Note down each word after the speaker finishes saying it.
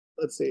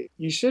let's see.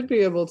 You should be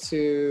able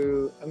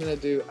to, I'm going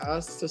to do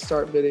ask to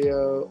start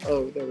video.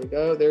 Oh, there we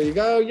go. There you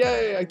go.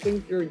 Yay. I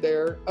think you're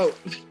there. Oh.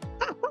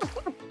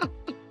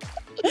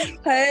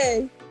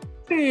 Hey.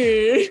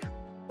 Hey.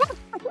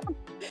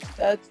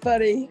 That's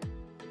funny.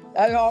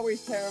 I'm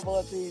always terrible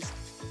at these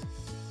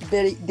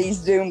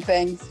Zoom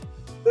things.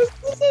 This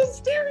is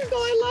hysterical.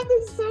 I love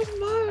this so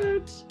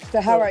much. So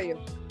how are you?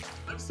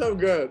 I'm so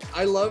good.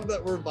 I love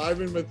that we're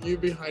vibing with you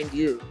behind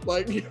you.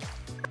 Like,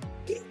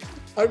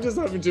 I'm just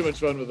having too much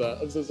fun with that.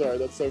 I'm so sorry.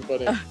 That's so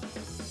funny.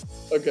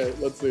 Okay,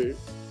 let's see.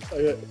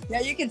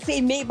 Yeah, you can see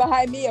me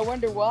behind me. I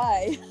wonder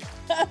why.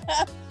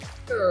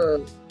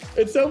 Sure.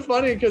 It's so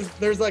funny because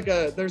there's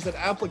an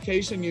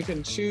application you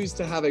can choose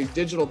to have a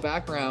digital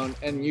background,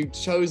 and you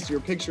chose your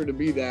picture to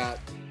be that.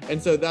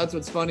 And so that's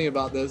what's funny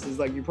about this is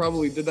like you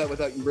probably did that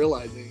without you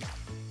realizing.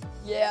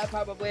 Yeah,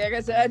 probably. Like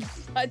I said,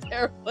 I'm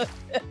terrible at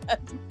that.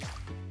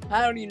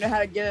 I don't even know how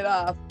to get it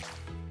off.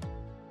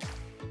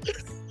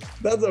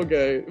 That's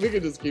okay. We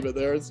can just keep it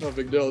there. It's no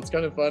big deal. It's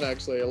kind of fun,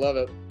 actually. I love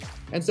it.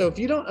 And so if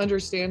you don't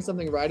understand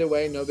something right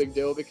away, no big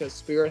deal, because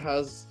Spirit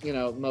has,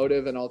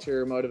 motive and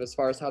ulterior motive as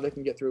far as how they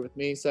can get through with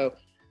me. So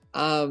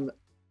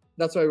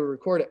that's why we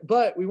record it.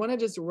 But we want to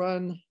just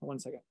run, one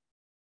second.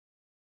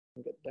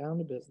 We'll get down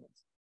to business.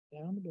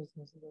 Down to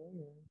business.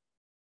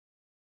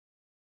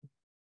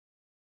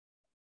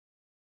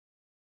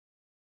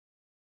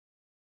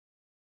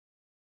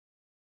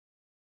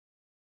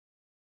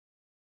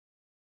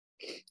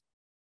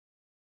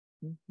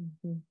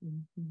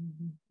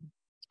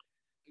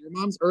 Your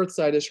mom's earth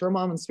side, is her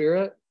mom in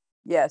spirit?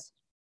 Yes.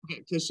 Okay,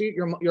 because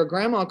your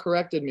grandma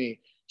corrected me.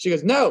 She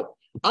goes, no,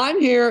 I'm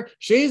here,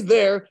 she's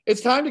there,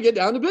 it's time to get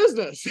down to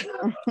business.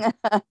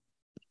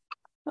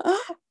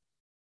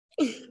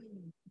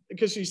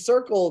 Because she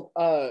circled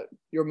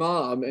your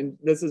mom, and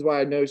this is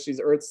why I know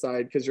she's earth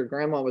side, because your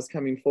grandma was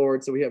coming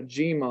forward. So we have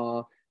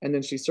G-Ma, and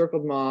then she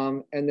circled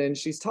mom, and then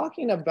she's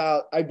talking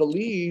about, I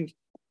believe,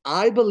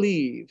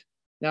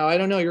 now I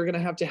don't know, you're going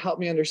to have to help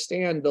me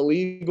understand the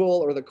legal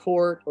or the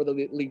court or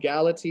the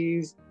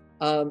legalities.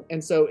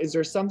 And so is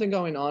there something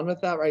going on with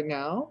that right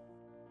now?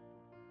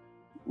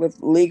 With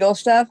legal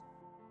stuff?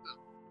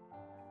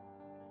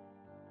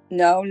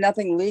 No,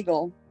 nothing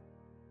legal.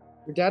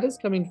 Your dad is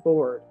coming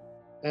forward,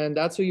 and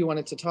that's who you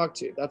wanted to talk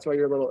to. That's why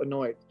you're a little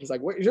annoyed. He's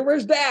like,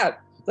 where's dad?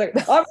 It's like,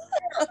 I'm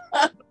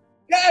here.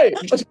 Hey.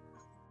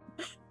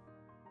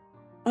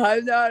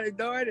 I'm not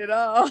annoyed at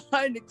all.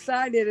 I'm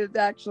excited,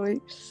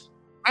 actually.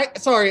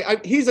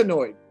 He's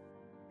annoyed.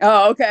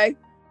 Oh, okay.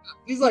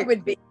 He's like, he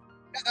would be.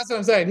 That's what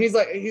I'm saying. He's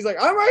like,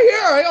 I'm right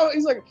here.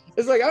 He's like,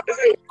 I'm right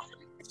here.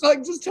 It's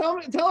like, just tell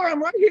her I'm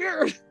right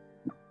here.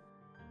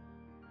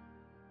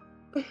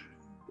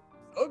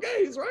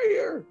 Okay, he's right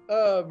here.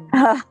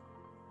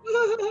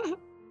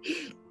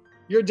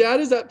 Your dad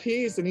is at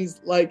peace, and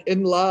he's like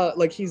in love.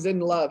 Like he's in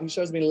love. He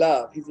shows me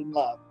love. He's in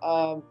love.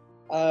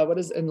 What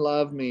does in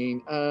love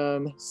mean?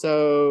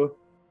 So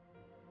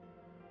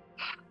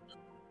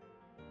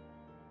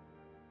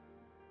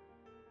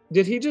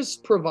did he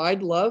just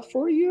provide love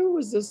for you?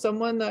 Was this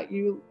someone that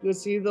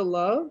was he the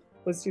love?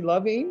 Was he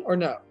loving or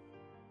no?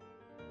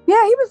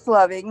 Yeah, he was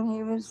loving.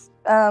 He was,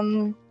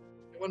 One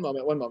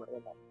moment.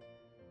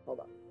 Hold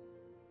on.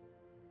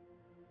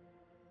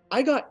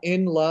 I got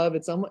in love.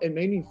 It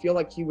made me feel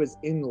like he was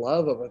in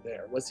love over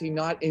there. Was he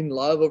not in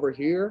love over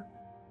here?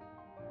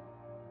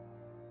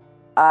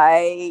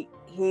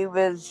 He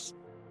was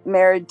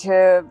married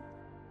to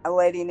a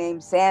lady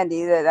named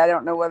Sandy that I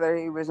don't know whether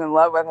he was in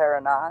love with her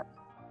or not.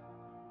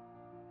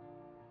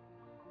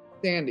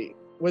 Sandy,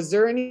 was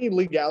there any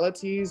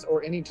legalities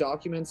or any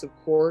documents of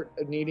court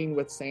needing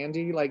with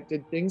Sandy? Like,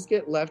 did things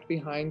get left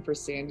behind for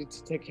Sandy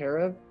to take care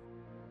of?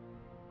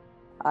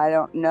 I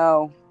don't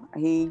know.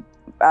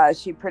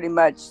 She pretty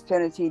much, as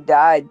soon as he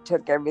died,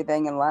 took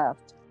everything and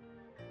left.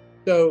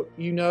 So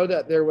you know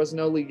that there was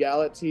no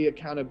legality,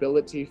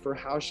 accountability for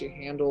how she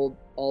handled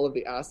all of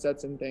the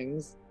assets and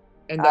things?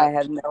 And I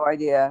had no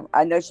idea.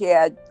 I know she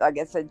had, like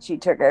I said, she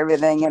took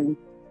everything, and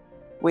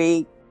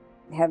we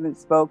haven't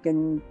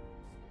spoken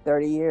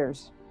 30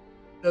 years.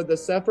 So the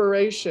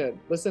separation,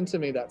 listen to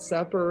me, that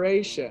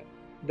separation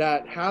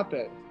that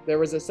happened, there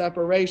was a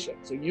separation.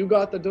 So you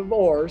got the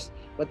divorce,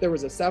 but there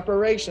was a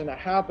separation that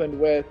happened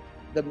with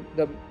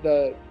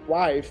the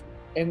wife,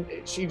 and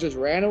she just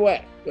ran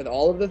away with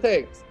all of the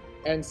things.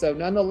 And so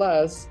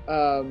nonetheless,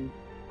 I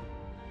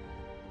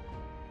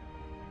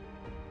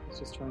was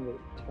just trying to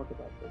talk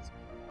about this.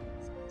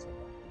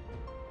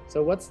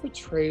 So what's the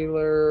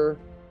trailer?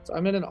 So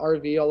I'm in an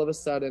RV all of a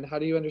sudden. How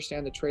do you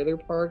understand the trailer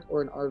park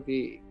or an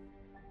RV?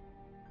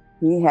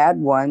 He had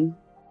one.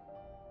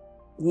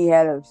 He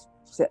had a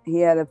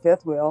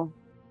fifth wheel.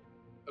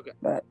 Okay.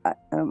 But I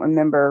don't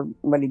remember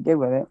what he did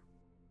with it.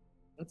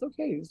 That's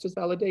okay. It's just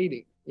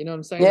validating. You know what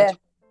I'm saying? Yeah.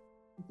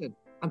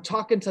 I'm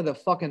talking to the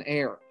fucking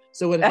air.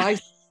 So if I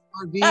say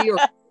RV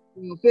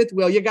or fifth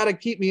wheel, you got to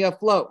keep me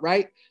afloat,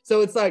 right?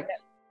 So it's like,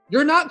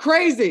 you're not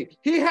crazy.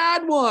 He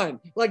had one.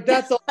 Like,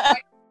 that's all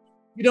right.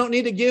 You don't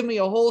need to give me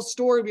a whole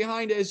story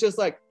behind it. It's just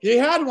like, he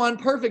had one,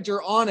 perfect,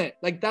 you're on it.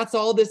 Like, that's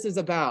all this is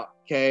about,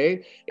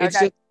 okay? It's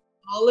just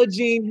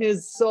acknowledging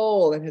his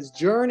soul and his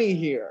journey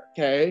here,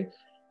 okay?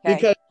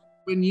 Because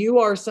when you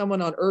are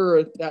someone on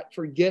earth that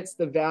forgets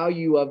the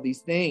value of these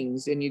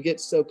things and you get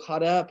so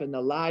caught up in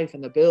the life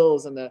and the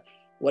bills and the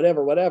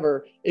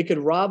whatever, it could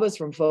rob us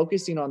from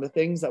focusing on the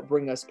things that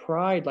bring us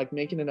pride, like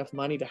making enough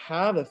money to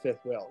have a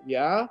fifth wheel.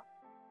 Yeah?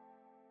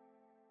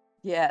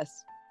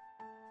 Yes.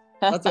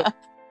 That's what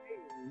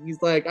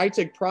he's like, I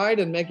took pride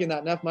in making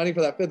that enough money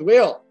for that fifth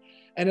wheel.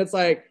 And it's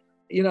like,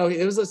 you know,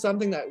 it was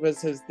something that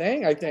was his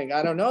thing, I think.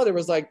 I don't know. There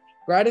was like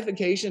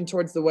gratification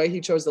towards the way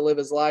he chose to live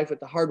his life with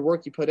the hard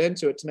work he put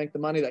into it to make the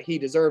money that he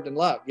deserved and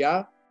loved.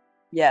 Yeah?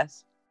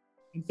 Yes.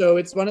 And so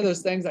it's one of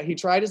those things that he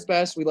tried his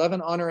best. We love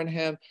and honor in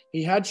him.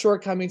 He had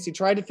shortcomings. He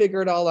tried to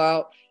figure it all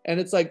out. And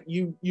it's like,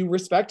 you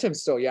respect him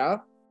still. Yeah?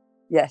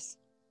 Yes.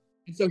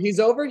 And so he's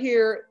over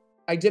here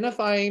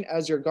identifying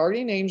as your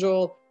guardian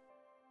angel.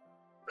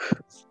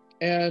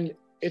 And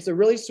it's a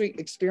really sweet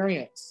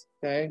experience.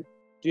 Okay.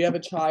 Do you have a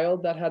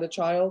child that had a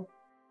child?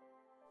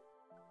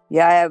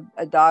 Yeah, I have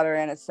a daughter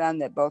and a son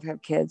that both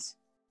have kids.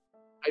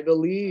 I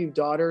believe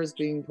daughter is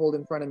being pulled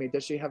in front of me.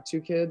 Does she have 2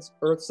 kids,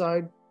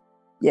 Earthside?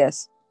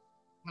 Yes.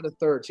 Had a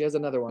third. She has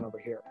another one over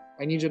here.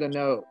 I need you to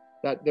know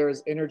that there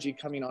is energy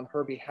coming on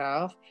her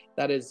behalf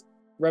that is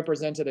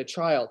represented a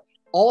child.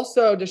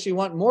 Also, does she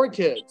want more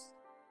kids?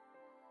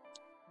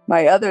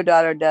 My other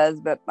daughter does,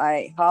 but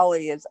my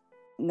Holly is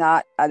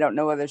not. I don't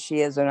know whether she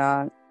is or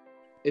not.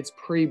 It's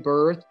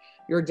pre-birth.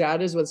 Your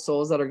dad is with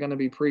souls that are going to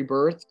be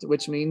pre-birthed,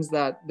 which means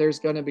that there's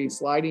going to be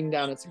sliding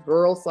down. It's a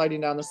girl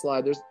sliding down the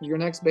slide. There's your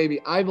next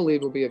baby, I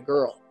believe, will be a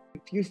girl.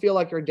 If you feel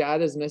like your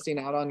dad is missing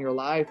out on your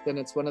life, then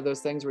it's one of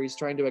those things where he's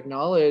trying to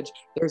acknowledge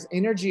there's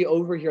energy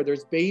over here.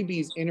 There's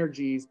babies'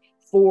 energies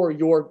for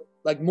your,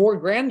 like, more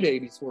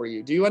grandbabies for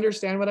you. Do you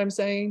understand what I'm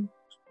saying?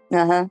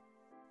 Uh-huh.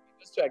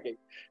 Just checking.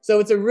 So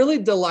it's a really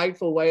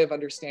delightful way of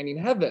understanding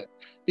heaven,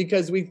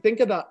 because we think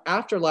about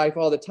afterlife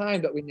all the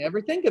time, but we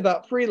never think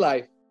about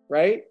pre-life,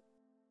 right?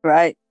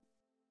 Right.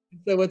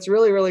 So what's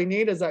really, really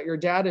neat is that your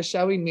dad is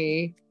showing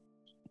me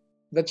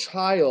the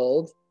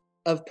child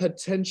of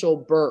potential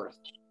birth.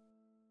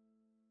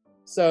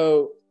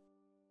 So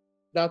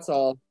that's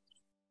all.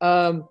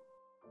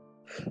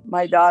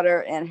 My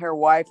daughter and her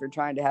wife are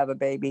trying to have a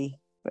baby.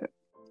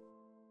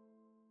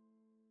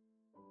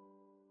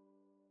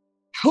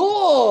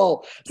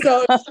 Cool.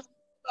 So it's just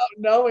about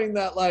knowing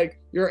that, like,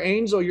 your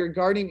angel, your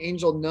guardian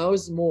angel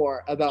knows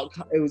more about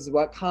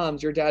what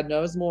comes. Your dad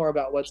knows more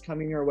about what's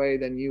coming your way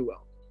than you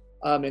will.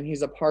 And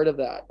he's a part of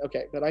that.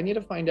 Okay, but I need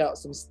to find out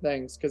some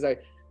things, because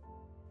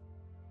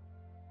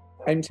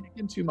I'm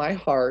taking to my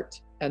heart,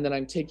 and then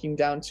I'm taking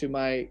down to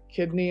my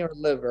kidney or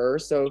liver.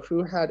 So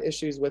who had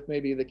issues with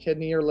maybe the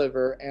kidney or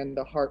liver and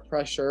the heart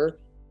pressure?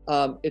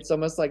 It's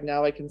almost like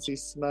now I can see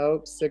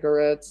smoke,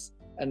 cigarettes,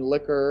 and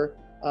liquor.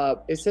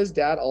 Is his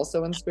dad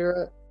also in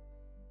spirit?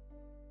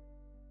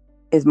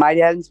 Is my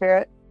dad in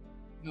spirit?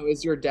 No,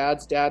 is your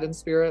dad's dad in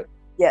spirit?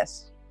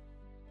 Yes.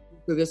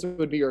 So this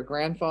would be your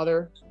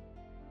grandfather?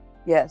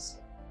 Yes.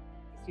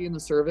 Is he in the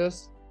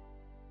service?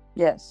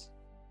 Yes.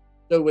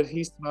 So would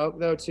he smoke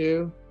though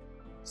too?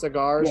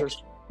 Cigars?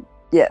 Yes.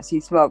 Yes, he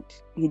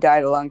smoked. He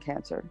died of lung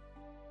cancer.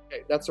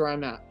 Okay, that's where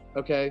I'm at.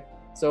 Okay,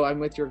 so I'm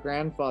with your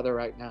grandfather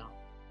right now.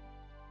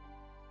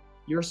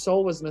 Your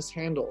soul was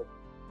mishandled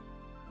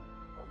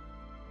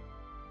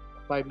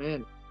by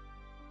men,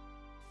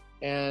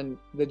 and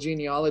the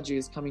genealogy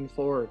is coming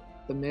forward.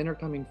 The men are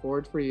coming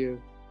forward for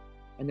you,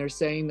 and they're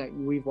saying that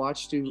we've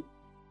watched you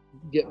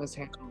get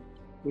mishandled.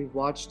 We've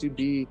watched you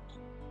be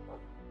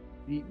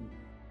beaten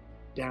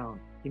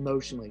down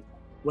emotionally,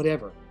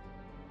 whatever.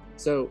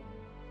 So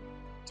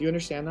do you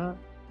understand that?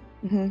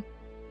 Mm-hmm.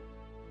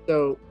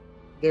 So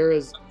there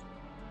is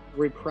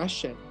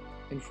repression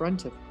in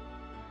front of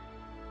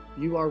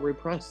you. You are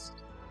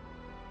repressed.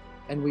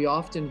 And we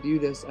often view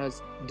this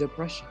as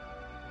depression.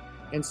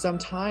 And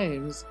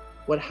sometimes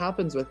what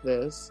happens with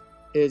this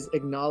is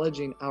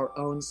acknowledging our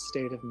own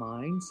state of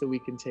mind so we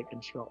can take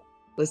control.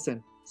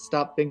 Listen,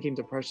 stop thinking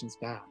depression's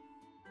bad.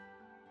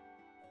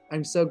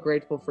 I'm so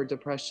grateful for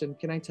depression.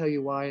 Can I tell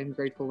you why I'm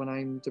grateful when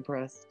I'm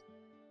depressed?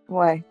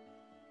 Why?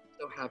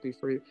 So happy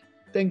for you.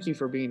 Thank you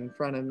for being in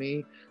front of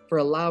me, for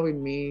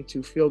allowing me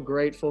to feel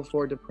grateful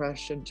for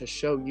depression, to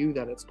show you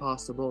that it's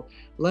possible.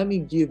 Let me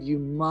give you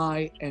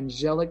my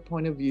angelic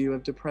point of view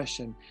of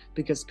depression,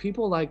 because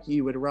people like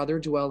you would rather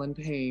dwell in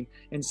pain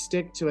and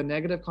stick to a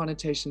negative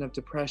connotation of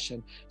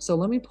depression. So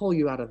let me pull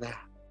you out of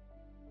that,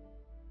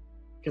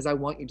 because I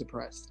want you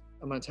depressed.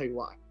 I'm going to tell you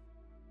why.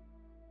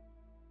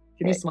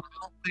 Can you smile?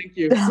 Thank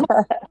you.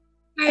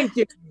 Thank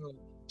you.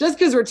 Just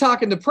because we're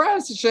talking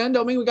depression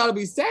don't mean we got to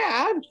be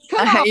sad.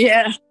 Come on.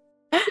 Yeah.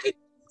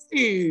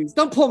 Please,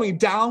 don't pull me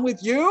down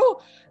with you.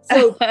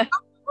 So come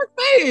with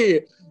me.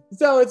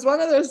 So it's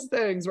one of those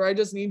things where I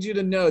just need you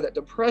to know that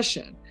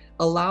depression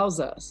allows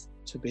us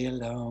to be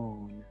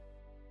alone.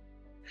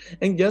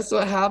 And guess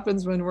what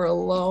happens when we're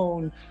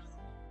alone?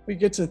 We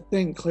get to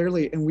think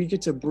clearly, and we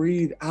get to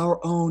breathe our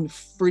own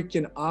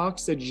freaking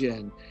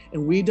oxygen.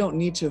 And we don't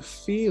need to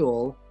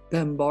feel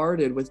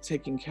bombarded with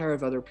taking care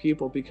of other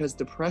people, because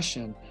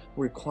depression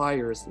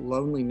requires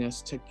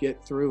loneliness to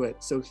get through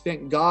it. So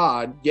thank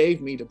God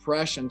gave me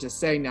depression to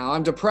say, now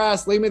I'm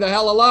depressed, leave me the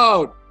hell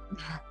alone.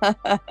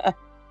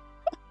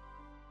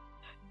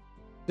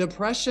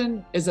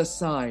 Depression is a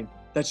sign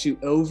that you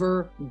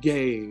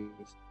overgave.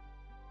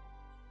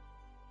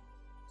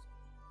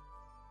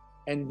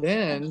 And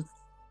then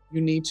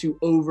you need to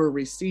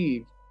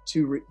over-receive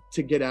to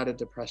get out of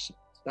depression.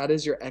 That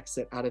is your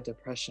exit out of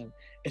depression,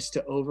 is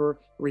to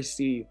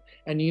over-receive.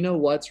 And you know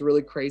what's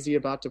really crazy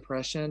about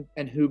depression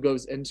and who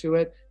goes into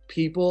it?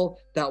 People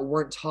that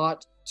weren't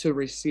taught to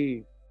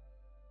receive.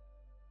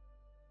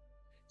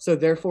 So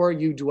therefore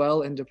you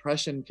dwell in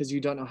depression because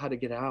you don't know how to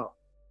get out.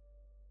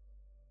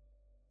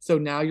 So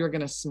now you're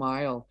going to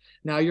smile.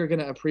 Now you're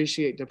going to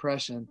appreciate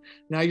depression.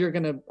 Now you're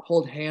going to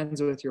hold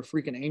hands with your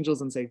freaking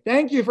angels and say,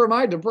 thank you for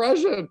my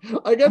depression.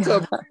 I get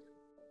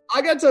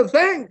to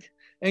think.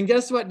 And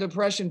guess what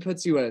depression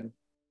puts you in?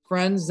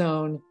 Friend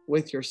zone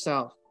with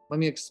yourself. Let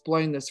me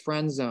explain this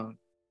friend zone.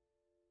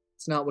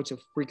 It's not what you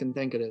freaking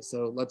think it is.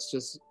 So let's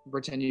just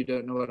pretend you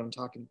don't know what I'm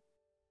talking.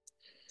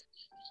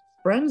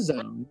 Friend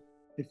zone,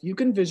 if you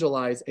can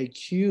visualize a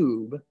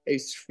cube, a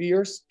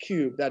sphere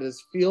cube that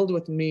is filled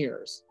with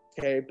mirrors,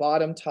 okay,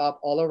 bottom, top,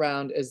 all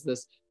around is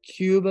this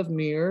cube of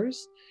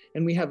mirrors.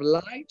 And we have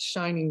light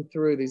shining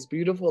through, these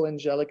beautiful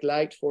angelic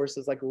light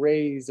forces, like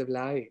rays of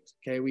light.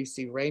 Okay, we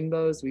see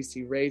rainbows, we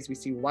see rays, we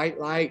see white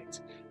light.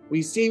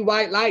 We see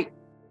white light.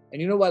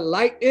 And you know what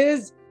light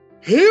is?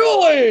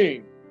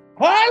 Healing!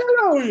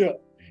 Hallelujah!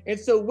 And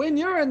so when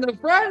you're in the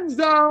friend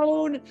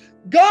zone,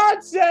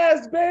 God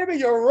says, baby,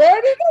 you're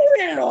ready to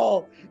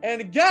heal.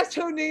 And guess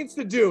who needs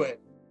to do it?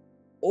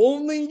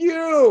 Only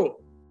you.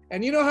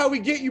 And you know how we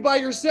get you by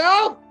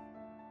yourself?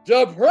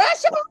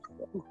 Depression!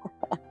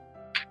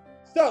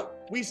 So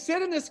we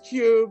sit in this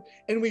cube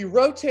and we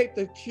rotate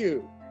the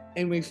cube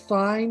and we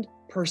find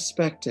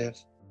perspective.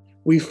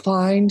 We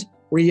find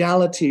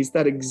realities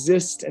that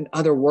exist in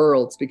other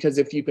worlds, because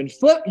if you can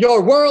flip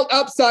your world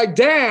upside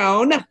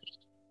down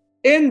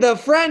in the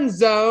friend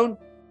zone,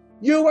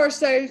 you are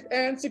safe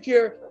and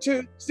secure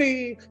to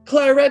see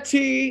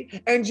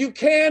clarity, and you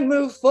can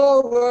move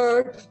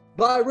forward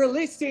by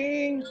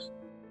releasing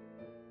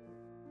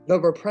the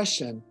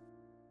repression.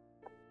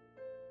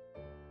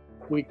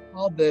 We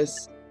call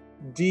this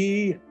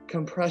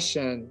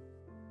decompression.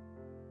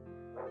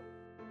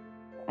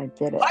 I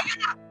did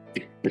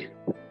it.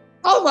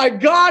 Oh my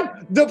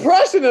God,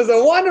 depression is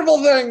a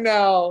wonderful thing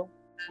now.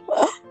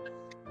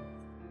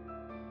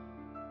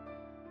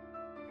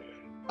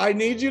 I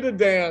need you to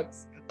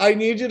dance. I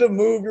need you to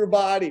move your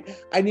body.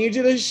 I need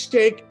you to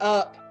shake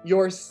up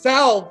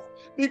yourself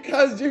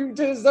because you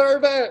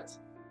deserve it.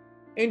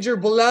 And your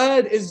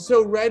blood is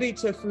so ready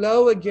to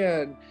flow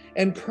again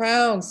and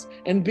prounce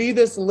and be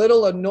this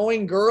little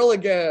annoying girl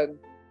again.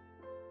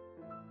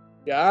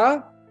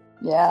 Yeah?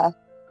 Yeah.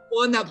 The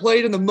one that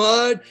played in the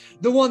mud,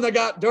 the one that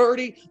got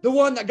dirty, the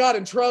one that got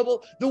in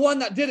trouble, the one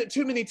that did it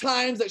too many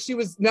times that she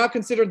was now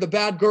considered the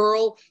bad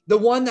girl, the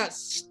one that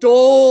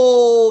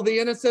stole the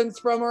innocence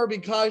from her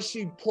because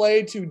she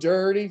played too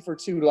dirty for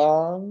too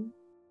long.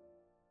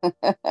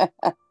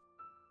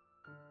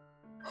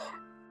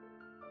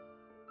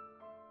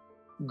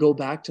 Go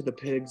back to the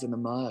pigs in the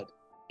mud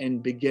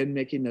and begin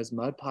making those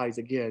mud pies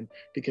again,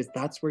 because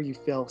that's where you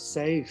feel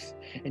safe.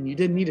 And you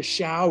didn't need a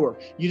shower.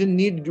 You didn't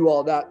need to do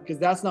all that because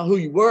that's not who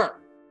you were.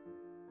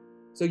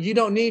 So you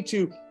don't need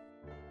to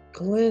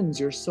cleanse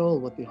your soul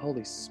with the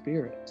Holy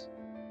Spirit.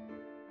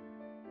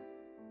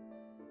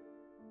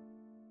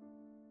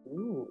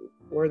 Ooh,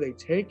 where are they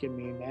taking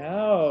me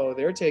now?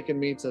 They're taking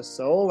me to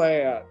Soul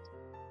Land.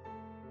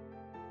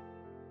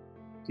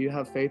 Do you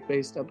have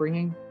faith-based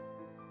upbringing?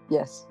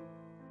 Yes.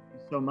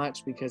 So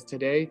much, because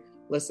today,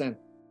 listen,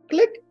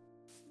 click.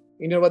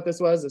 You know what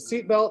this was? A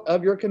seatbelt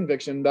of your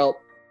conviction belt.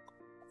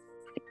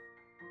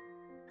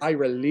 I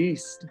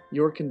released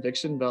your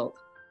conviction belt.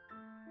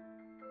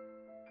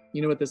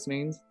 You know what this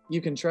means?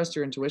 You can trust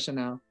your intuition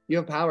now. You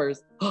have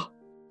powers.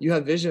 You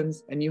have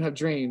visions and you have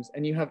dreams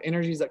and you have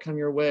energies that come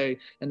your way.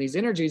 And these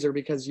energies are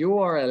because you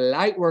are a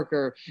light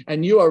worker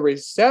and you are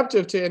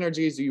receptive to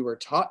energies. You were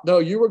taught, though,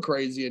 you were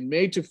crazy and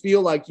made to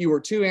feel like you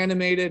were too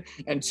animated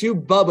and too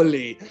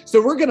bubbly.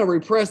 So we're going to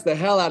repress the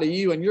hell out of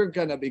you and you're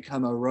going to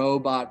become a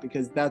robot,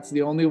 because that's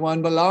the only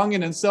one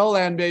belonging in Soul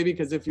Land, baby.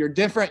 Because if you're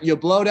different, you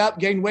bloat up,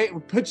 gain weight,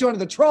 and put you under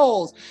the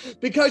trolls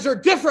because you're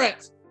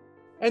different.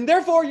 And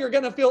therefore, you're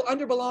going to feel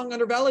underbelonged,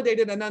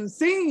 undervalidated, and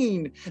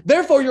unseen.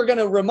 Therefore, you're going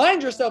to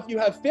remind yourself you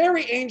have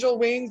fairy angel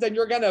wings and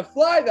you're going to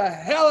fly the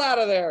hell out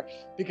of there,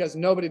 because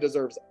nobody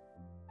deserves it.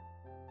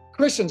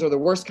 Christians are the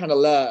worst kind of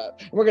love.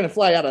 And we're going to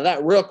fly out of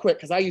that real quick,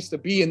 because I used to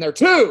be in there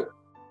too.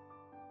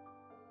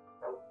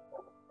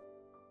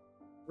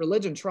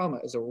 Religion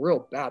trauma is a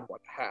real bad one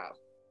to have.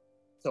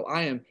 So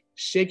I am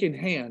shaking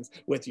hands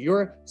with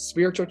your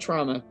spiritual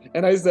trauma.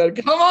 And I said,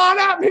 come on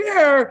up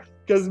here,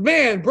 because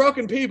man,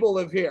 broken people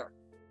live here.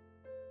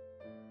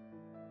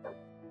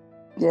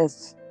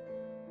 Yes.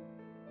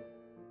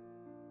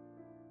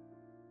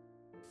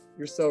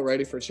 You're so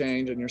ready for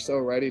change, and you're so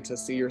ready to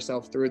see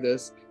yourself through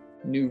this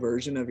new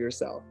version of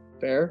yourself.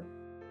 Fair?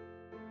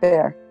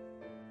 Fair.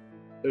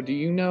 So do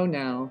you know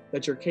now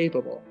that you're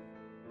capable?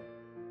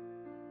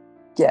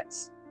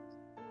 Yes.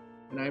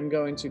 And I'm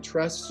going to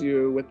trust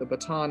you with the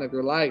baton of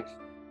your life.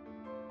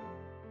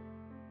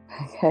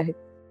 Okay.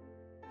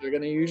 You're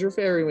going to use your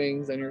fairy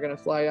wings, and you're going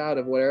to fly out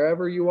of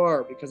wherever you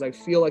are, because I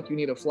feel like you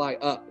need to fly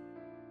up.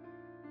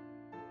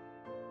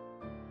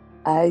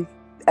 I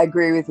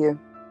agree with you.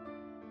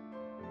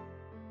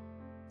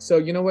 So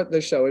you know what they're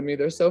showing me?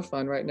 They're so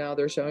fun right now.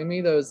 They're showing me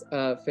those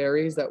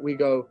fairies that we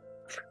go,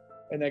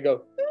 and they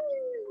go,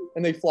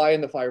 and they fly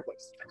in the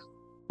fireplace.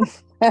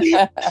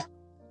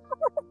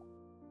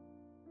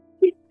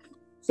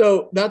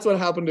 So that's what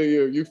happened to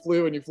you. You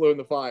flew and you flew in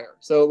the fire.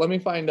 So let me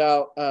find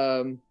out,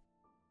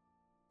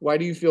 why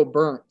do you feel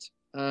burnt?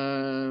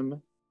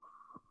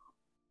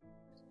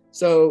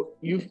 So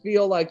you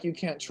feel like you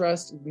can't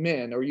trust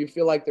men, or you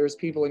feel like there's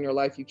people in your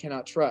life you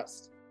cannot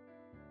trust.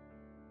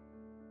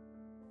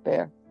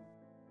 Fair.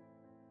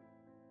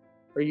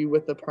 Are you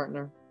with a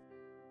partner?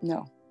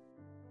 No.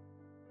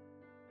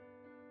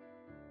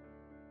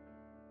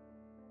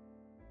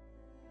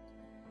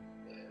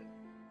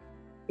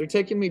 They're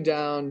taking me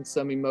down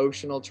some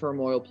emotional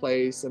turmoil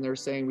place, and they're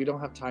saying we don't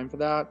have time for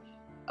that.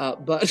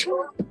 But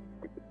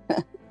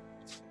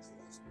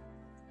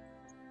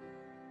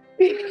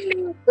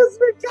it's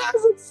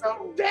because it's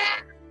so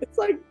bad. It's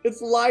like,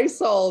 it's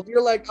Lysol.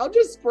 You're like, I'll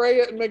just spray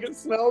it and make it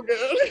smell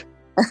good.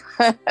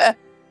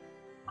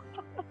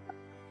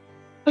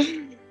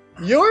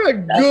 You're a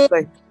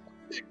good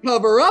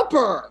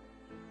cover-upper.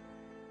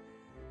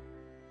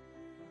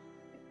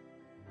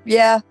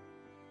 Yeah.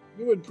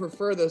 You would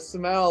prefer the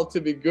smell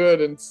to be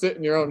good and sit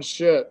in your own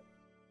shit.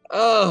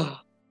 Oh,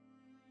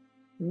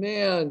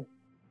 man,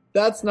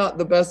 that's not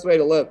the best way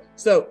to live.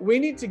 So we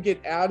need to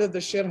get out of the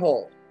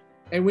shithole,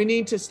 and we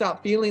need to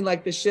stop feeling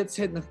like the shit's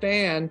hitting the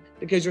fan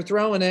because you're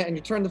throwing it and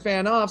you turn the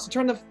fan off. So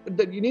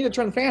you need to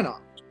turn the fan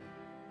off.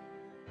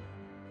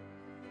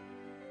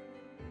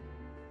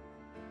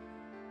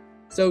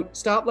 So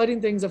stop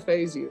letting things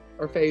phase you.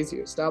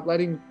 Stop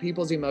letting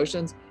people's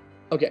emotions.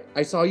 Okay,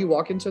 I saw you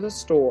walk into the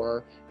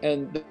store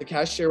and the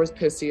cashier was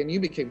pissy and you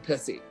became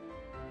pissy.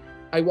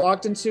 I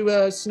walked into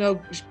a snow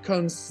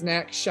cone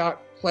snack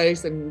shop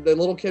place and the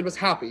little kid was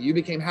happy. You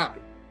became happy.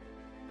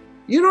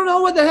 You don't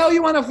know what the hell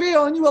you want to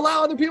feel, and you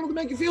allow other people to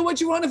make you feel what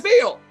you want to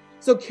feel.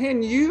 So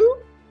can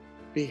you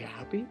be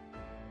happy?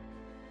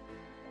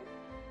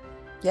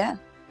 Yeah.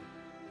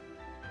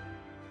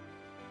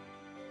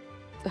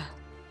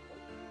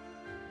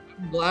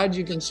 I'm glad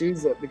you can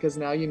choose it, because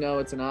now you know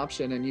it's an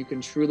option, and you can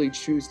truly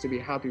choose to be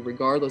happy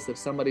regardless if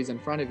somebody's in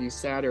front of you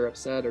sad or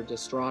upset or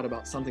distraught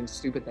about something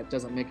stupid that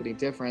doesn't make any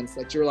difference,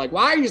 that you're like,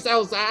 why are you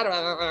so sad?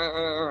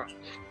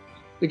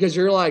 Because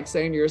you're like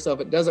saying to yourself,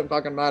 it doesn't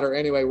fucking matter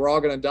anyway, we're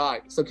all gonna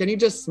die. So can you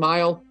just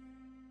smile?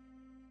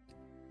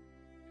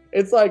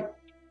 It's like,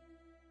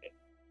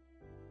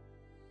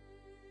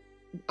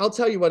 I'll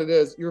tell you what it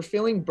is. You're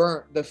feeling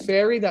burnt. The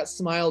fairy that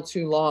smiled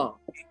too long.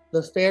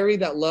 The fairy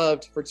that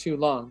loved for too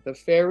long. The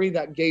fairy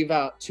that gave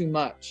out too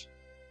much.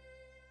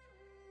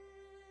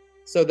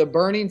 So the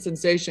burning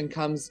sensation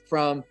comes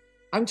from,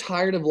 I'm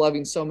tired of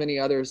loving so many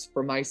others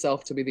for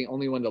myself to be the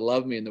only one to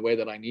love me in the way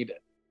that I need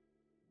it.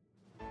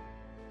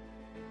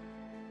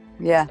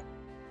 Yeah.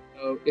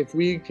 So if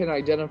we can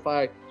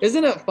identify,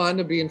 isn't it fun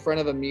to be in front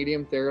of a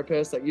medium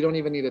therapist that you don't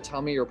even need to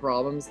tell me your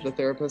problems? The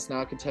therapist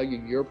now can tell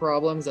you your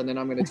problems, and then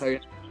I'm going to tell you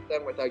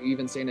them without you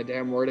even saying a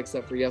damn word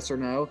except for yes or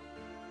no.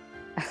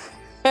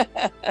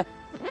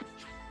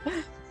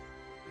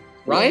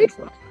 Right?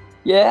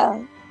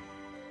 Yeah.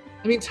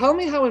 I mean, tell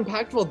me how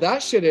impactful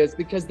that shit is,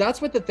 because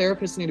that's what the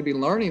therapists need to be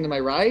learning. Am I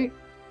right?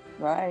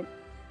 Right.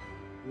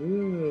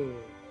 Ooh.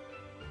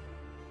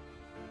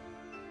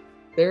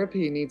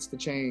 Therapy needs to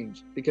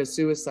change because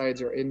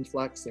suicides are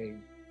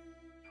influxing.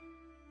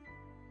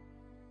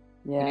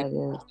 Yeah, it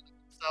is.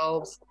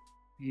 Themselves,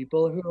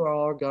 people who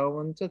are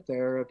going to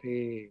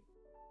therapy.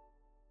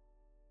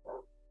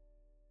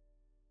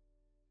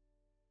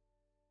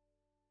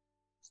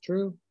 It's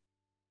true.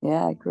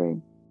 Yeah, I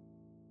agree.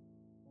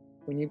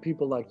 We need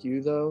people like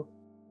you, though,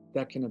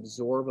 that can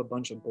absorb a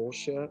bunch of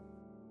bullshit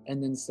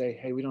and then say,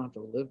 hey, we don't have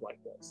to live like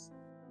this.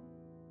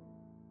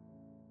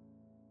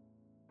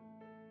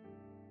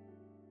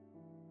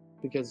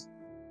 Because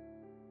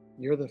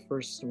you're the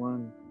first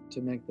one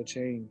to make the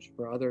change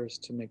for others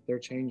to make their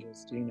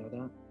changes. Do you know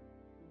that?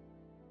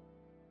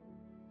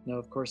 No,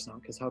 of course not,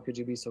 because how could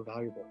you be so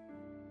valuable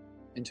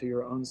into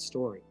your own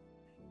story?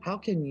 How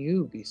can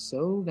you be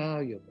so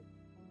valuable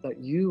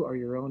that you are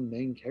your own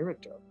main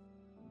character?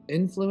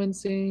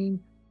 Influencing,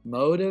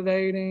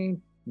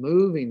 motivating,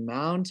 moving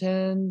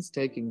mountains,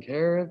 taking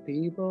care of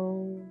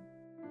people,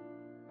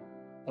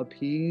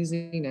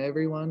 appeasing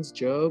everyone's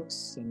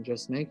jokes, and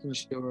just making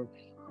sure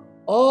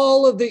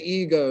all of the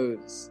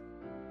egos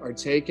are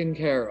taken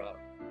care of.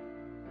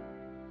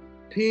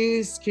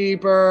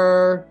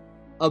 Peacekeeper,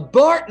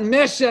 abort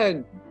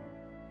mission.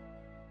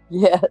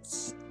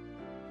 Yes,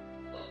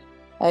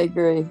 I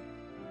agree.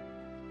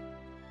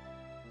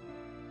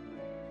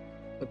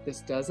 But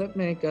this doesn't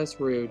make us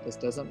rude. This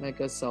doesn't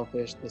make us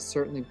selfish. This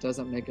certainly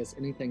doesn't make us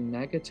anything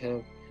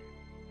negative.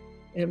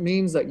 It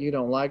means that you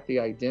don't like the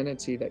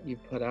identity that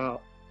you've put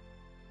out.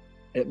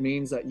 It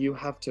means that you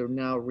have to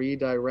now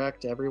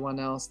redirect everyone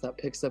else that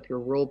picks up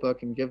your rule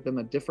book and give them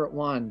a different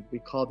one. We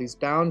call these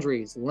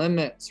boundaries,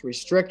 limits,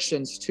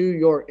 restrictions to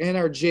your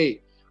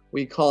energy.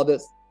 We call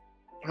this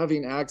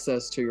having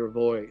access to your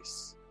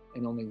voice,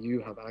 and only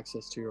you have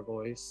access to your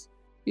voice.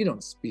 You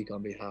don't speak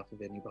on behalf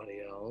of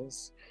anybody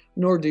else,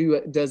 nor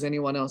does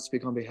anyone else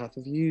speak on behalf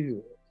of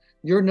you.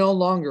 You're no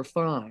longer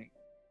fine.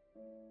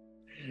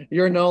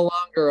 You're no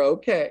longer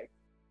okay.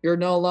 You're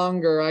no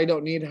longer, I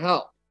don't need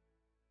help.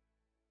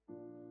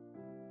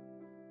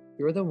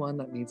 You're the one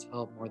that needs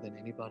help more than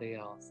anybody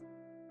else.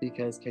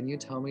 Because can you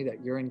tell me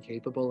that you're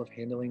incapable of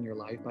handling your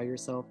life by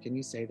yourself? Can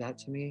you say that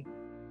to me?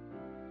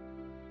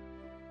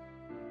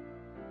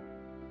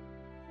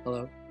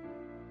 Hello?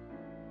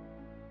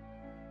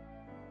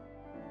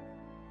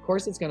 Of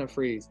course it's going to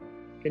freeze.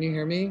 Can you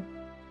hear me?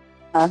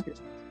 Huh? Can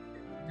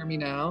you hear me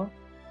now?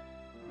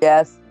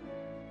 Yes.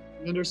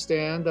 You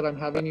understand that I'm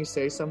having you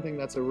say something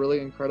that's a really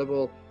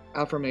incredible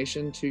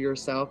affirmation to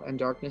yourself, and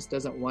darkness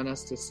doesn't want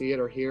us to see it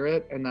or hear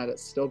it, and that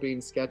it's still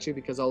being sketchy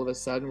because all of a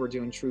sudden we're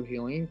doing true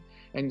healing,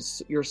 and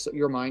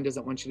your mind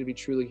doesn't want you to be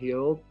truly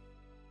healed.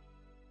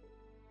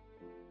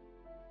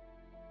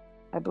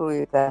 I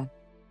believe that.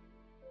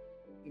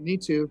 You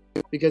need to,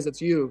 because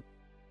it's you.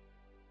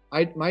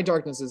 My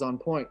darkness is on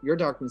point. Your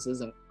darkness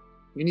isn't.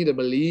 You need to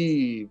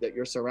believe that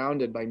you're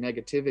surrounded by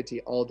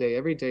negativity all day,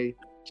 every day,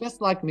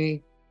 just like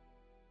me.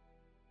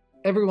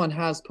 Everyone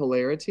has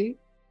polarity,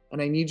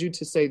 and I need you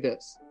to say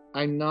this.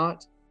 I'm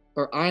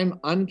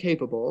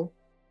incapable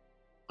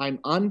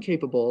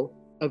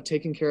of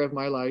taking care of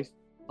my life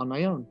on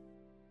my own.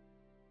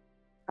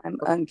 I'm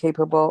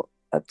incapable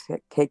of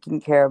taking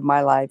care of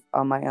my life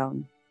on my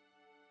own.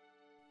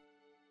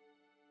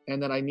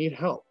 And that I need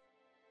help.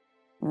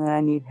 And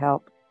I need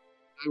help.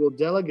 I will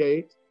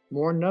delegate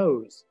more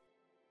no's.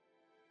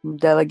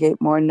 Delegate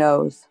more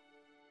no's.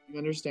 You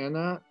understand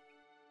that?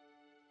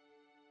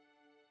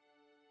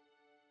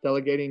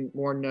 Delegating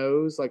more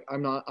no's, like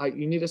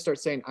you need to start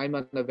saying I'm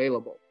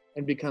unavailable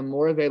and become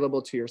more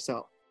available to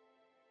yourself.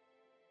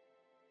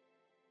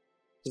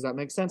 Does that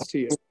make sense to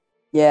you?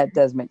 Yeah, it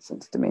does make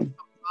sense to me.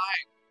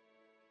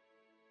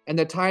 And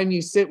the time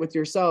you sit with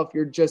yourself,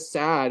 you're just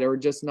sad or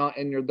just not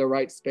in the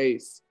right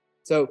space.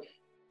 So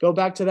go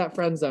back to that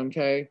friend zone,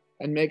 okay?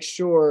 And make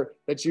sure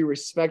that you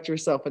respect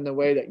yourself in the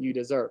way that you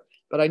deserve.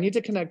 But I need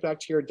to connect back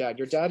to your dad.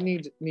 Your dad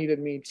needed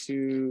me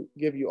to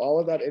give you all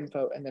of that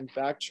info and then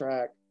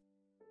backtrack.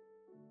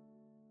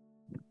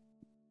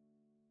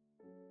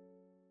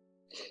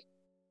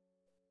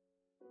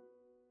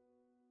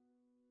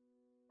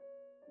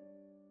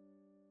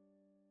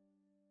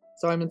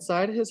 So I'm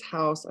inside his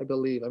house, I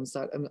believe. I'm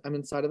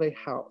inside of a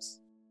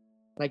house.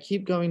 And I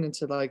keep going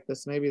into like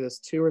this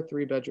 2 or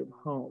 3 bedroom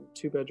home,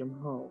 2-bedroom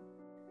home.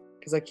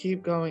 Because I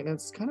keep going, and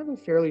it's kind of a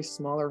fairly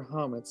smaller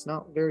home. It's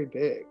not very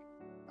big.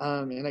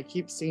 And I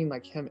keep seeing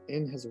like him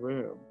in his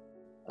room.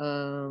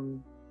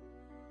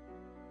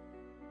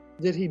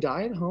 Did he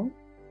die at home?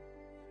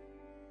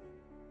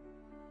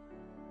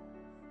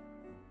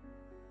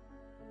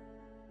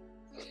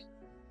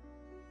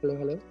 Hello,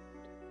 hello?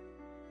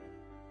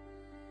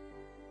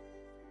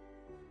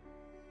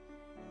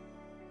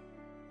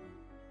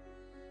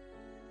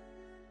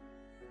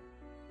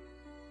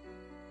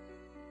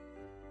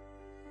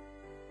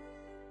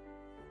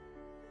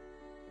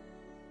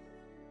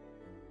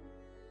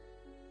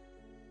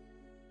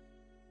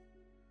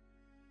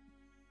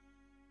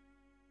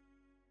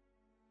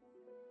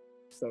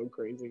 So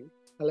crazy.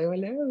 Hello,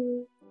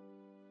 hello.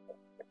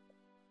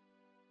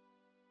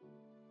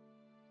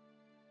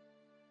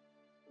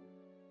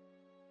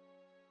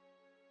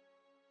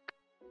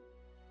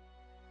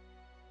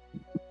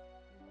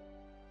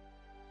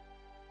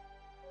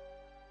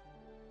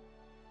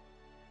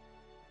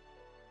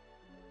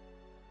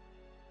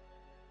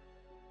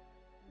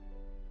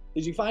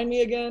 Did you find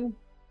me again?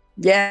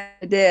 Yeah,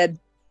 I did.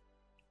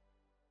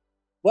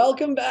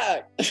 Welcome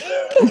back.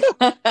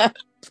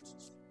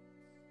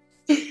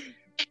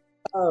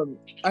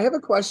 I have a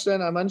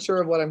question. I'm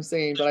unsure of what I'm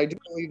saying, but I do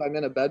believe I'm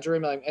in a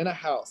bedroom. I'm in a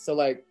house. So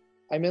like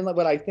I'm in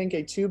what I think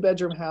a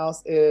 2-bedroom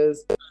house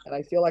is, and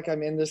I feel like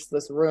I'm in this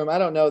room. I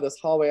don't know, this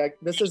hallway.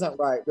 This isn't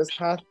right. This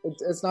path,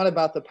 it's not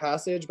about the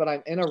passage, but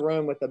I'm in a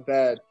room with a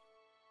bed.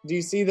 Do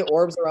you see the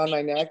orbs around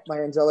my neck, my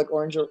angelic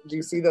orange? Do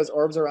you see those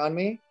orbs around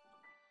me?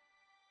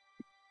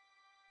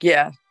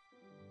 Yeah.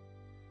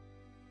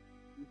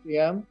 You see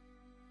them?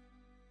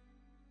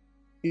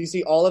 Do you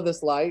see all of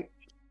this light?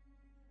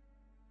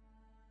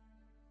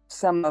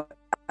 Some of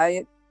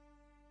it.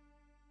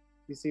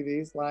 You see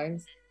these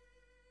lines?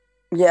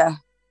 Yeah.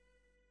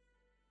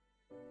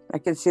 I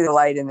can see the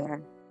light in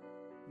there.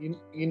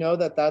 You know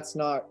that that's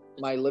not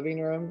my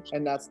living room,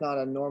 and that's not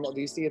a normal.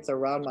 Do you see it's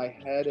around my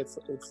head? It's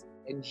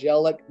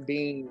angelic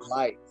being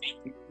light. Do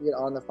you see it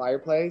on the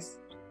fireplace?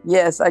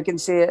 Yes, I can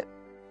see it.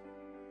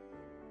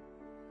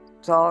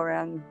 It's all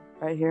around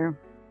right here.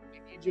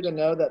 I need you to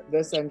know that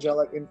this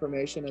angelic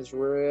information is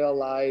real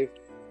life,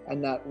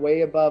 and that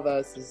way above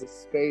us is a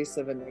space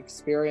of an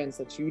experience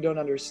that you don't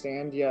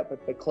understand yet,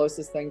 but the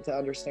closest thing to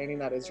understanding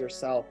that is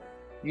yourself.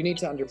 You need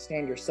to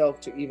understand yourself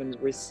to even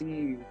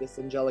receive this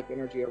angelic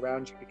energy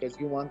around you, because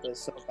you want this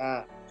so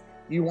bad.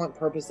 You want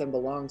purpose and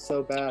belong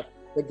so bad.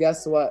 But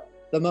guess what?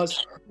 The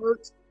most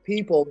hurt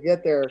people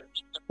get there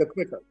the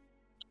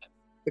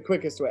the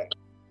quickest way.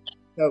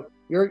 So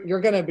you're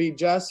gonna be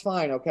just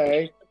fine,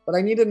 okay? But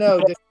I need to know,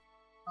 did you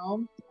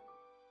home?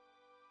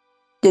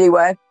 Did he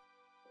what?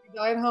 Did he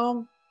die at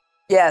home?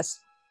 Yes.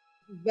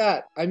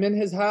 That I'm in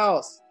his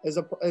house. Is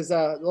a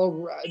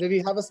little? Did he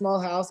have a small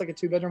house, like a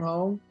 2-bedroom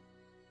home?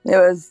 It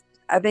was,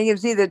 I think it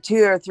was either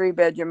 2 or 3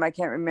 bedroom. I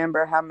can't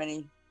remember how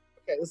many.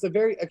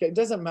 Okay, okay. It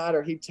doesn't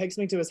matter. He takes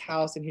me to his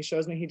house and he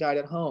shows me he died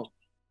at home.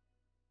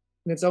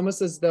 And it's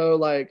almost as though,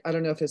 like, I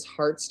don't know if his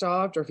heart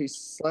stopped or if he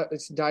slept,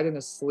 died in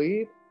his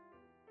sleep.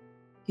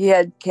 He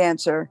had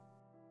cancer.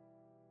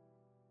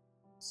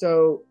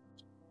 So,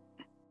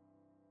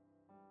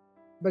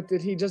 but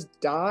did he just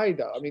die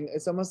though? I mean,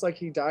 it's almost like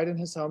he died in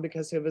his home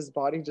because of his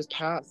body just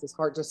passed. His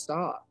heart just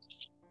stopped.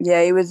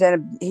 Yeah, he was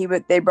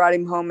they brought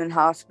him home in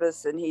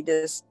hospice, and he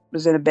just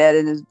was in a bed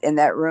in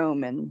that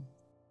room and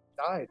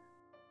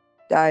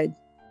died.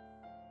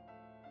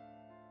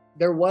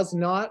 There was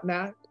not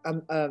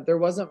there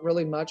wasn't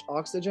really much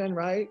oxygen,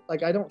 right?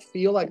 Like, I don't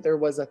feel like there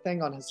was a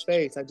thing on his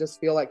face. I just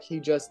feel like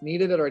he just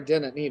needed it or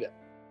didn't need it.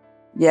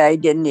 Yeah, he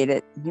didn't need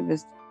it. He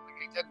didn't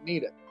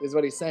need it, is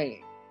what he's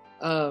saying.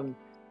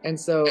 And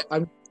so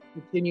I'm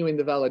continuing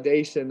the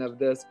validation of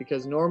this,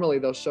 because normally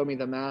they'll show me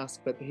the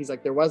mask, but he's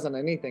like, there wasn't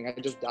anything. I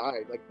just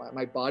died. Like,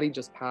 my body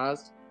just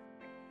passed.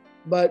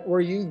 But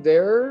were you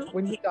there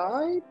when he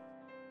died?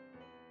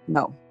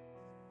 No.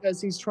 Because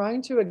he's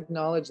trying to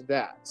acknowledge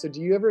that. So do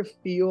you ever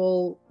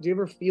feel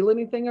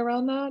anything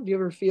around that? Do you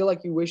ever feel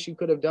like you wish you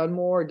could have done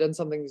more or done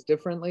something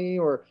differently,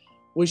 or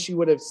wish you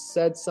would have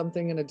said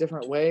something in a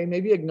different way?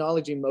 Maybe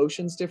acknowledge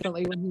emotions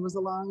differently when he was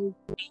alive?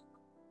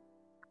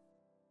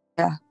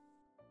 Yeah.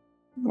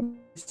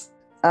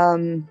 I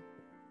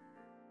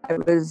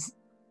was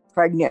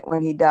pregnant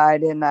when he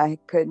died, and I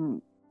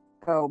couldn't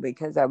go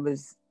because I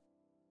was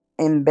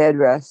in bed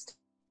rest.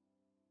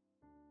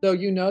 So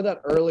you know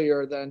that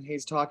earlier, then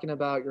he's talking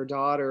about your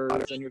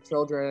daughters and your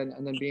children,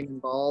 and then being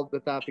involved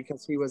with that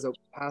because he was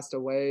passed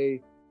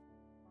away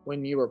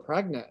when you were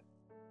pregnant.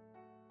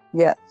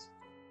 Yes.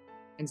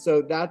 And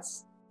so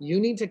you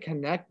need to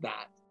connect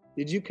that.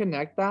 Did you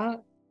connect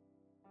that?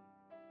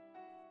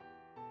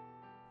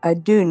 I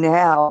do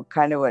now,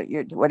 kind of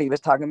what he was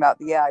talking about.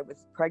 Yeah, I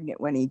was pregnant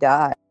when he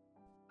died.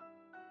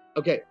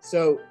 Okay,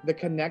 so the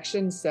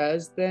connection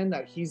says then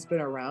that he's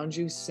been around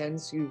you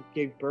since you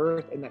gave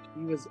birth, and that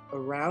he was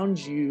around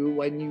you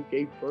when you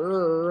gave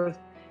birth,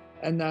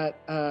 and that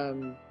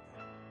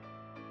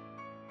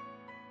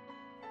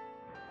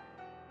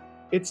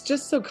it's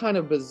just so kind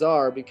of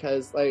bizarre,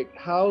 because like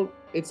how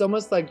it's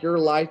almost like your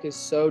life is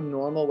so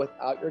normal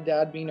without your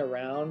dad being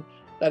around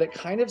that it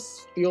kind of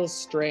feels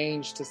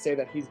strange to say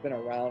that he's been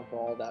around for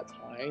all that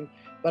time.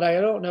 But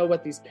I don't know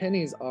what these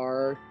pennies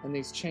are and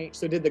these change.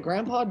 So did the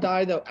grandpa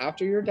die though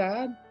after your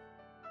dad?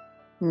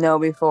 No,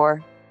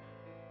 before.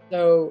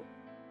 So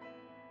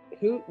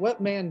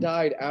what man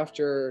died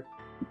after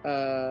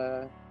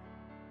the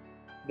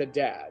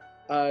dad?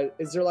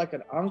 Is there like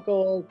an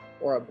uncle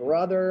or a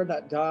brother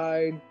that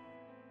died?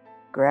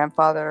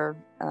 Grandfather,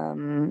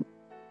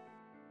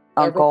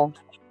 uncle.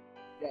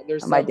 Yeah,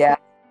 there's my dad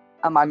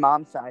on my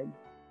mom's side.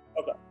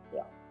 Okay,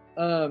 yeah.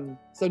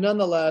 So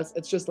nonetheless,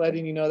 it's just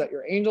letting you know that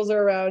your angels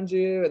are around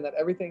you and that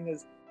everything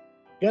is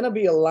gonna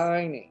be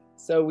aligning.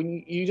 So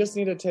you just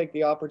need to take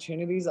the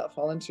opportunities that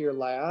fall into your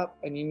lap,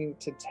 and you need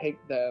to take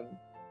them.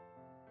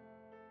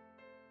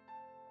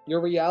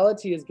 Your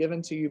reality is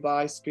given to you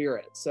by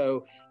spirit.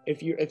 So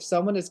if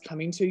someone is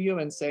coming to you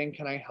and saying,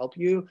 "Can I help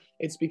you?"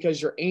 it's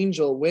because your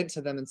angel went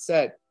to them and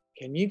said,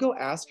 "Can you go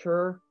ask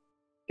her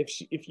if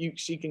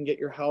she can get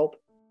your help?"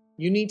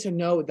 You need to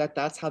know that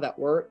that's how that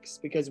works,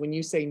 because when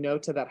you say no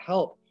to that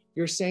help,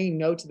 you're saying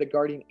no to the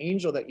guardian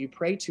angel that you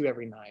pray to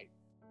every night.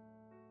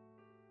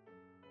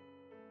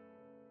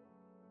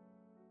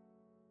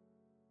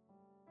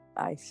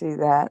 I see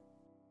that.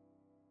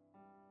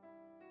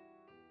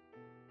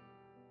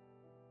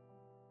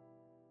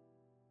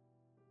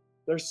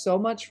 There's so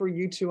much for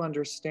you to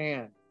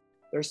understand.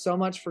 There's so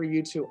much for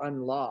you to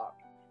unlock,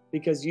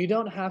 because you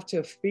don't have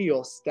to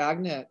feel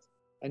stagnant,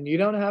 and you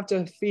don't have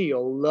to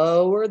feel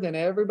lower than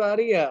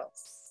everybody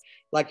else.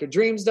 Like your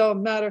dreams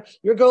don't matter,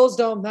 your goals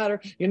don't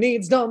matter, your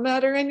needs don't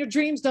matter, and your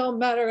dreams don't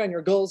matter, and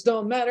your goals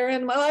don't matter,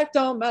 and my life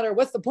don't matter.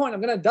 What's the point? I'm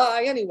going to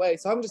die anyway,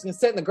 so I'm just going to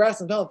sit in the grass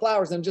and smell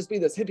flowers and just be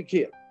this hippie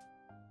kid.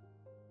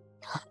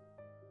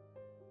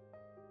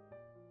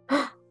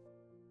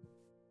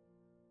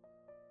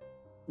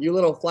 You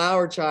little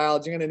flower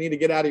child, you're going to need to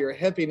get out of your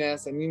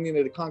hippiness, and you need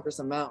to conquer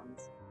some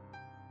mountains.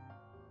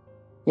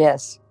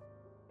 Yes,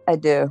 I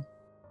do.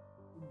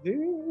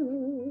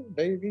 Dude.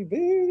 baby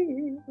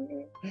bee.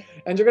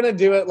 And you're going to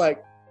do it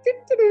like,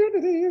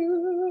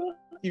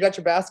 you got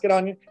your basket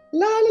on you.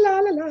 La, la,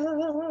 la,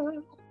 la, la.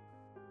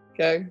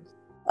 Okay.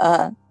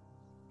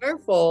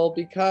 Careful,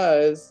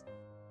 because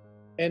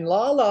in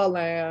La La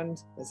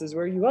Land, this is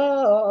where you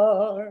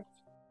are.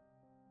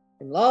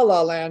 In La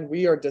La Land,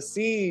 we are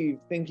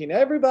deceived, thinking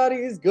everybody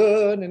is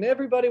good and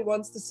everybody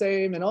wants the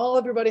same and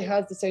everybody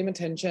has the same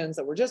intentions,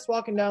 that we're just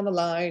walking down the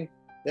line.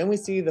 Then we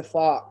see the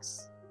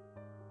fox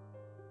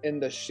in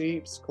the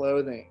sheep's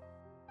clothing.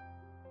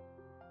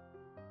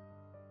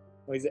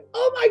 We say,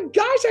 oh my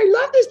gosh, I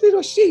love this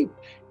little sheep.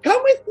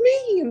 Come with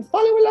me and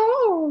follow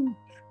along.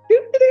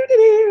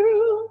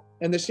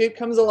 And the sheep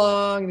comes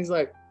along and he's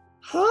like,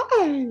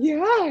 hi,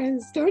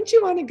 yes, don't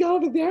you want to go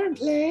over there and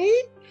play?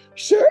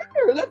 Sure,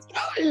 let's go.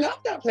 I love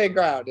that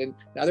playground. And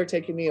now they're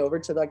taking me over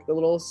to like the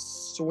little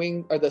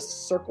swing or the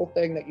circle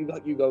thing that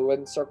you go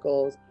in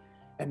circles.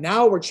 And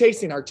now we're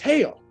chasing our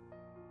tail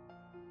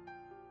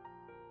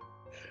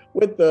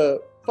with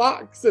the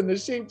fox in the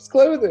sheep's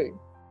clothing.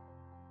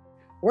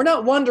 We're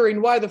not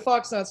wondering why the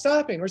fox not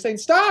stopping. We're saying,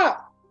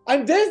 stop,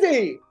 I'm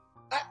dizzy.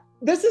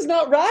 This is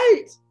not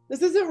right.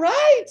 This isn't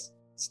right.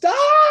 Stop.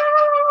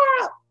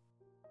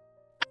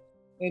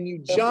 And you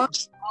jump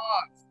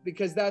off,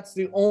 because that's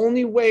the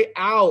only way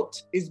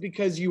out, is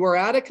because you are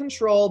out of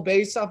control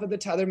based off of the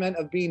tetherment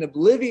of being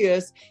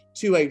oblivious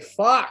to a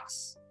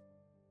fox.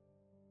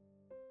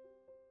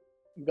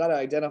 You've got to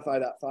identify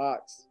that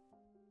fox.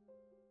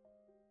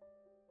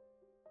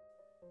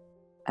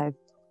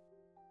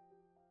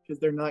 Because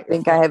they're not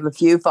your friends. I have a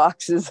few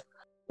foxes.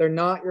 They're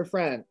not your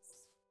friends.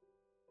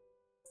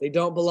 They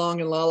don't belong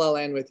in La La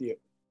Land with you.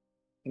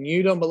 And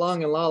you don't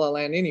belong in La La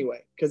Land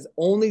anyway, because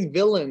only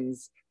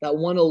villains that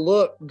want to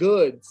look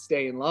good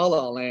stay in La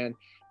La Land.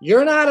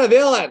 You're not a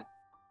villain.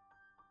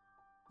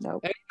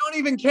 Nope. And you don't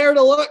even care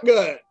to look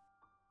good.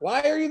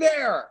 Why are you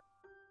there?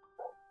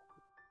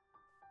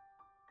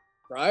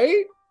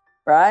 Right?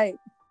 Right.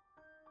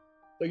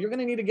 So you're going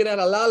to need to get out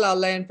of La La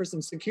Land for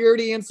some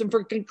security and some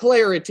freaking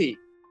clarity.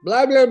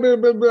 Blah, blah, blah,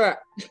 blah, blah.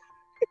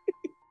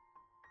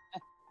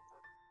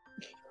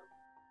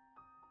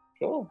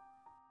 Cool.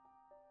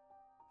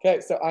 Okay,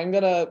 so I'm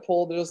going to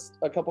pull just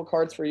a couple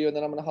cards for you, and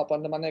then I'm going to hop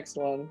onto my next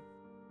one.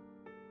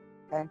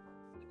 Okay.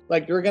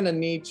 Like, you're going to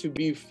need to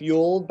be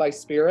fueled by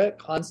spirit,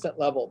 constant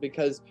level,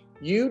 because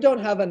you don't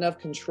have enough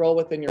control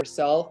within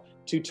yourself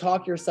to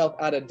talk yourself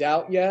out of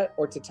doubt yet,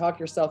 or to talk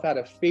yourself out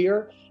of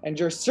fear. And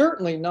you're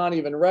certainly not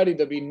even ready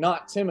to be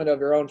not timid of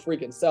your own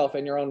freaking self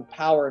and your own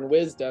power and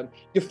wisdom.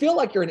 You feel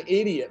like you're an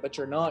idiot, but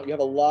you're not. You have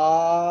a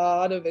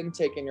lot of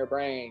intake in your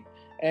brain.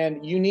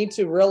 And you need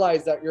to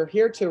realize that you're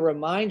here to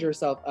remind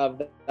yourself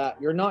of that.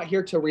 You're not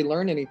here to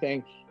relearn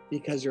anything,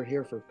 because you're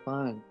here for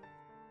fun.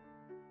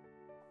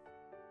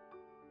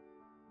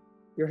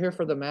 You're here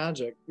for the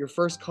magic. Your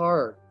first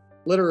card,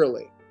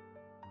 literally.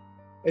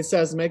 It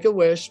says, make a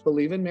wish,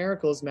 believe in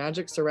miracles,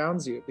 magic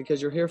surrounds you, because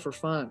you're here for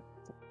fun.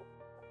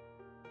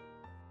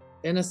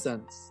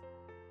 Innocence.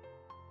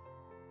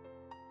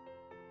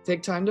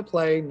 Take time to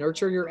play,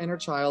 nurture your inner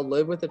child,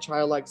 live with a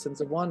childlike sense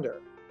of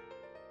wonder.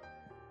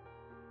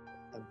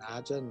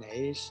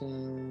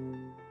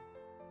 Imagination.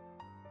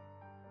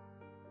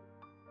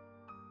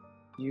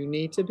 You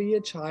need to be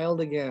a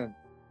child again.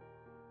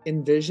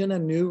 Envision a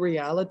new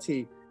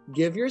reality.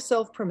 Give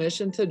yourself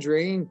permission to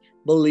dream.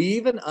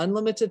 Believe in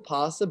unlimited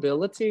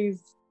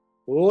possibilities.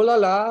 Ooh la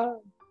la.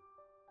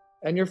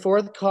 And your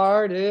fourth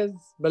card is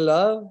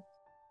beloved,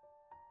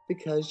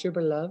 because you're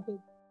beloved.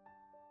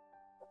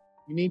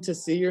 You need to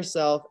see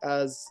yourself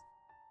as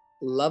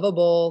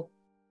lovable.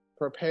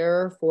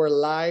 Prepare for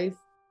life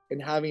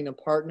and having a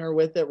partner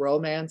with it.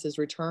 Romance is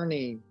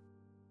returning.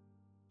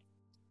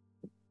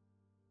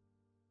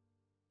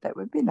 That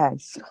would be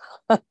nice.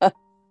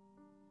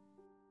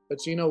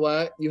 But you know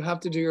what? You have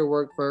to do your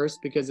work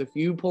first, because if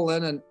you pull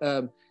in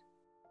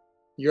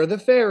you're the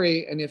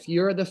fairy, and if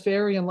you're the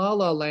fairy in La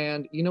La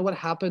Land, you know what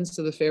happens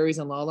to the fairies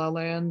in La La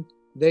Land?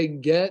 They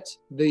get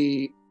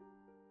the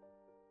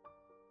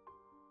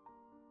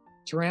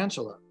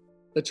tarantula.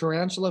 The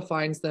tarantula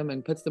finds them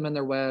and puts them in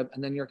their web,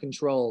 and then you're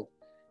controlled.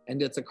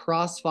 And it's a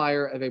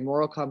crossfire of a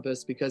moral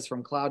compass, because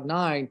from cloud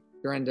 9,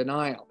 you're in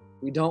denial.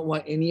 We don't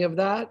want any of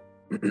that.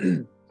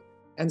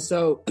 And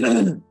so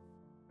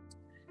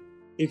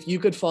if you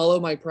could follow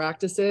my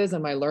practices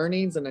and my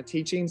learnings and the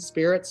teaching,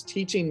 Spirit's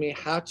teaching me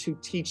how to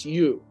teach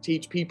you,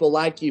 teach people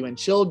like you and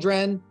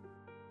children.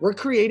 We're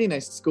creating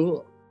a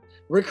school.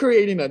 We're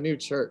creating a new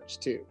church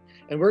too.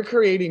 And we're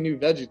creating new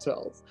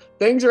VeggieTales.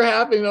 Things are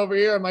happening over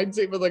here. My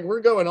team was like,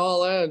 we're going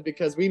all in,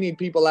 because we need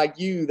people like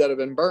you that have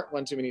been burnt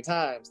one too many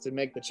times to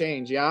make the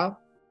change. Yeah?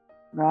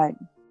 Right.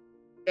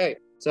 Okay.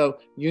 So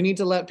you need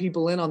to let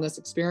people in on this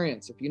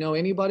experience. If you know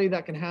anybody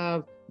that can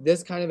have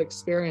this kind of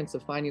experience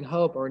of finding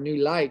hope or a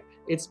new light,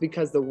 it's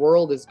because the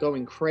world is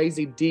going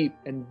crazy deep.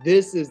 And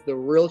this is the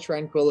real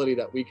tranquility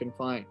that we can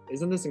find.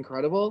 Isn't this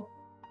incredible?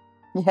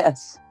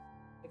 Yes.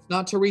 It's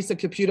not Teresa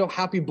Caputo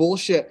happy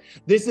bullshit.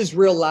 This is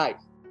real life.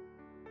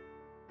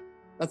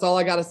 That's all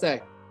I got to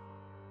say.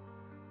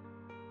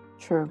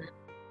 True.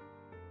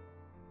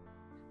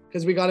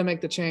 Because we got to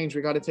make the change.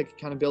 We got to take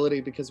accountability,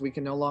 because we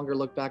can no longer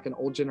look back on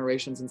old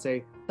generations and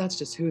say, that's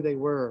just who they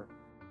were.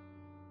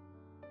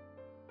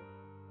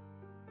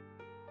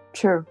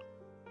 True.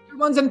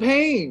 Everyone's in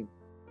pain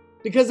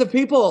because of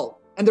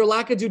people and their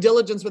lack of due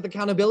diligence with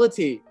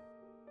accountability.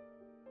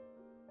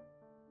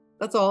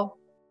 That's all.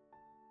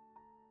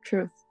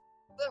 Truth.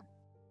 Yeah.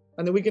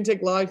 And then we can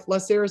take life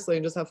less seriously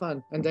and just have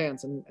fun and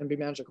dance and be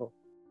magical.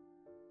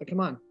 Like, come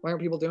on. Why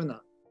aren't people doing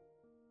that?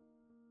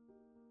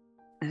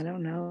 I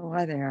don't know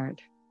why they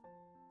aren't.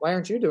 Why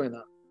aren't you doing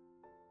that?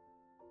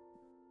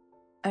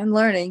 I'm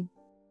learning.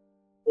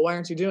 Well, why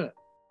aren't you doing it?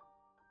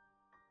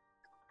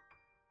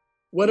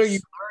 What are you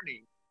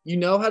learning? You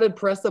know how to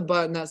press the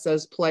button that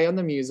says play on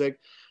the music.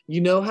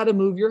 You know how to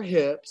move your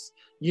hips.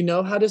 You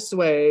know how to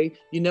sway.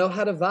 You know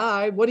how to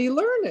vibe. What are you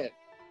learning?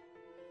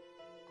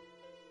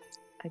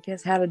 I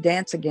guess how to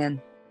dance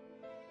again.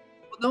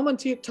 Well, no one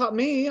taught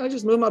me. I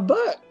just moved my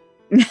butt.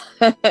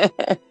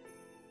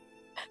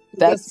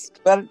 That's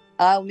what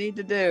I'll need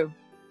to do.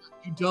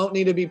 You don't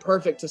need to be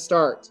perfect to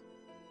start.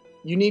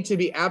 You need to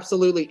be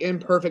absolutely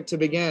imperfect to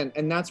begin.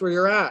 And that's where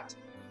you're at.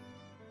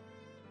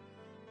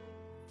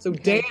 So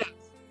dance,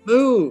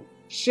 move,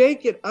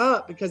 shake it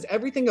up, because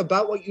everything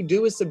about what you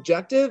do is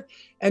subjective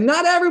and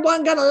not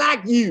everyone gonna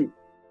like you.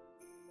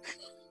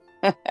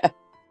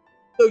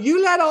 So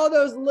you let all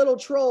those little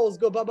trolls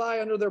go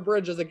bye-bye under their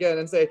bridges again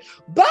and say,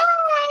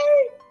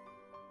 bye!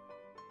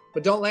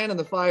 But don't land in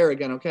the fire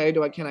again, okay?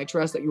 Can I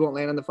trust that you won't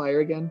land in the fire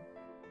again?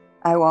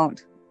 I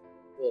won't.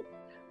 Cool.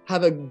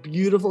 Have a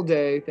beautiful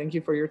day. Thank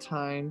you for your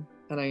time.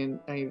 And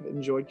I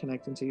enjoyed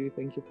connecting to you.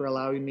 Thank you for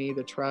allowing me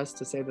the trust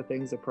to say the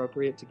things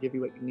appropriate to give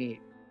you what you need.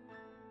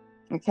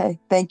 Okay.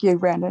 Thank you,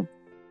 Brandon.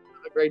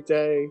 Have a great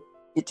day.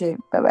 You too.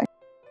 Bye-bye.